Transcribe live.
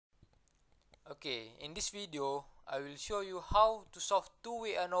Okay, in this video, I will show you how to solve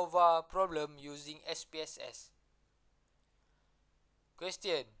two-way ANOVA problem using spss.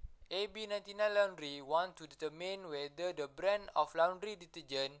 Question: AB99 Laundry want to determine whether the brand of laundry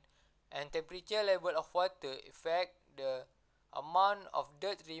detergent and temperature level of water affect the amount of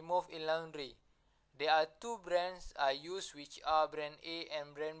dirt removed in laundry. There are two brands are used, which are brand A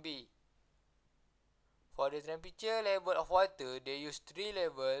and brand B. For the temperature level of water, they use three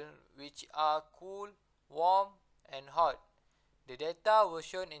levels, which are cool, warm, and hot. The data was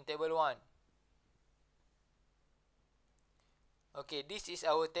shown in table 1. Okay, this is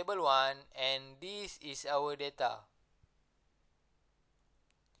our table 1 and this is our data.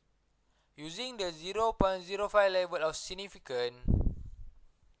 Using the 0.05 level of significance,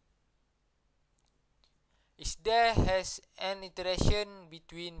 is there has an interaction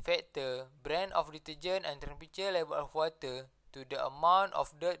between factor, brand of detergent and temperature level of water to the amount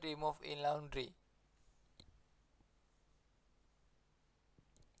of dirt removed in laundry?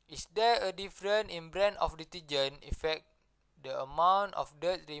 Is there a difference in brand of detergent affect the amount of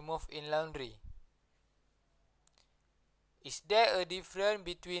dirt removed in laundry? Is there a difference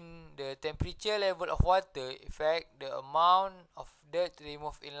between the temperature level of water affect the amount of dirt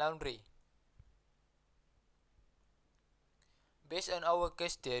removed in laundry? Based on our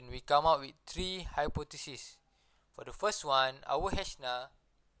question, we come up with three hypotheses. For the first one, our HNA,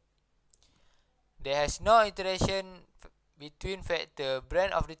 there has no interaction between factor,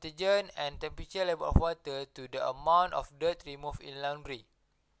 brand of detergent and temperature level of water to the amount of dirt removed in laundry.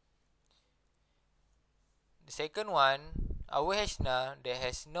 The second one, our HNA, there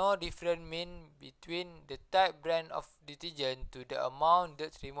has no different mean between the type brand of detergent to the amount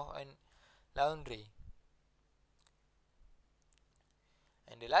dirt removed in laundry.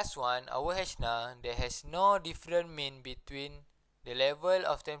 And the last one, our HNA, there has no different mean between the level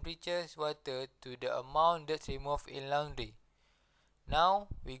of temperature water to the amount dirt removed in laundry. Now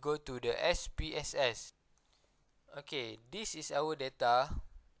we go to the spss. Okay, this is our data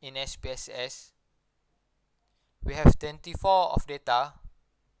in spss. We have 24 of data.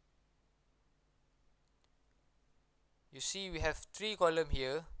 You see, we have three columns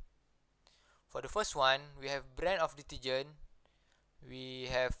here. For the first one, we have brand of detergent. We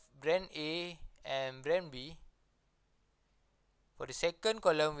have brand A and brand B. For the second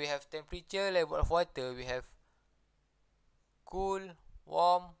column, we have temperature level of water. We have cool,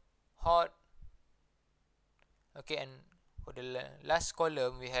 warm, hot. Okay, and for the last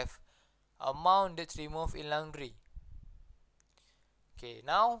column, we have amount dirt removed in laundry. Okay,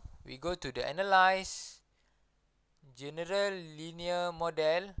 now we go to the analyze general linear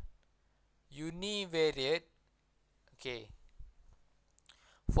model univariate. Okay,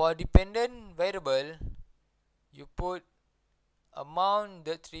 for dependent variable, you put amount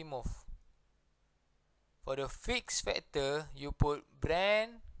dirt removed. For the fixed factor, you put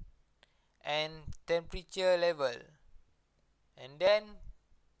brand and temperature level, and then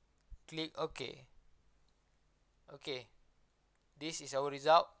click OK. Okay, this is our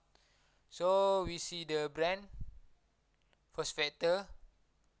result. So we see the brand, first factor.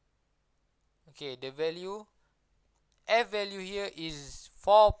 Okay, the value, F value here is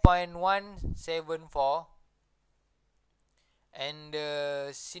 4.174, and the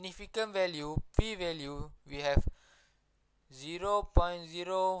significant value, P value, we have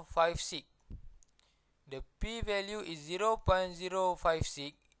 0.056. The P value is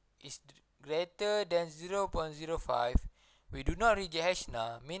 0.056 is greater than 0.05. We do not reject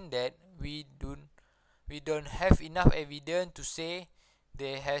HNA, mean that we don't have enough evidence to say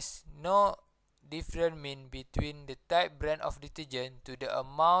there has no different mean between the type brand of detergent to the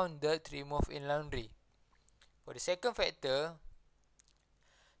amount dirt removed in laundry. For the second factor,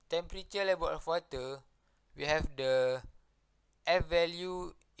 temperature level of water, we have the F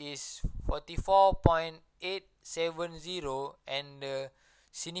value is 44.870, and the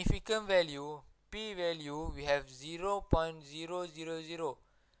significant value, P value, we have 0.000.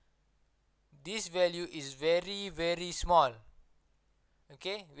 This value is very small.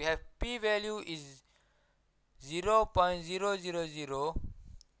 Okay, we have P value is 0.000,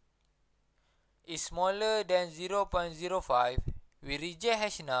 is smaller than 0.05. We reject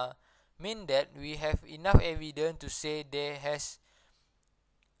HNA, mean that we have enough evidence to say there has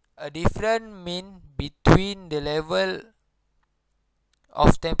a different mean between the level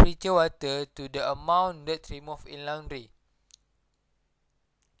of temperature water to the amount dirt removed in laundry.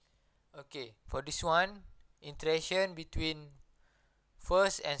 Okay, for this one, interaction between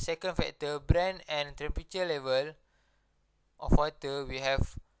first and second factor, brand and temperature level of water, we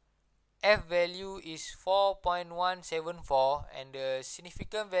have F value is 4.174 and the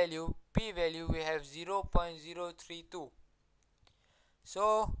significant value P value we have 0.032.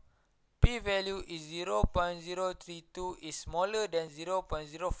 So P value is 0.032 is smaller than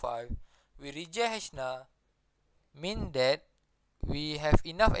 0.05. We reject H-nar mean that we have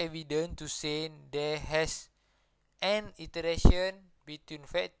enough evidence to say there has an iteration between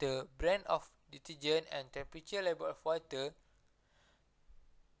factor brand of detergent and temperature level of water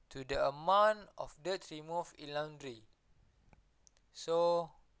to the amount of dirt removed in laundry. So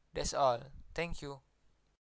that's all. Thank you.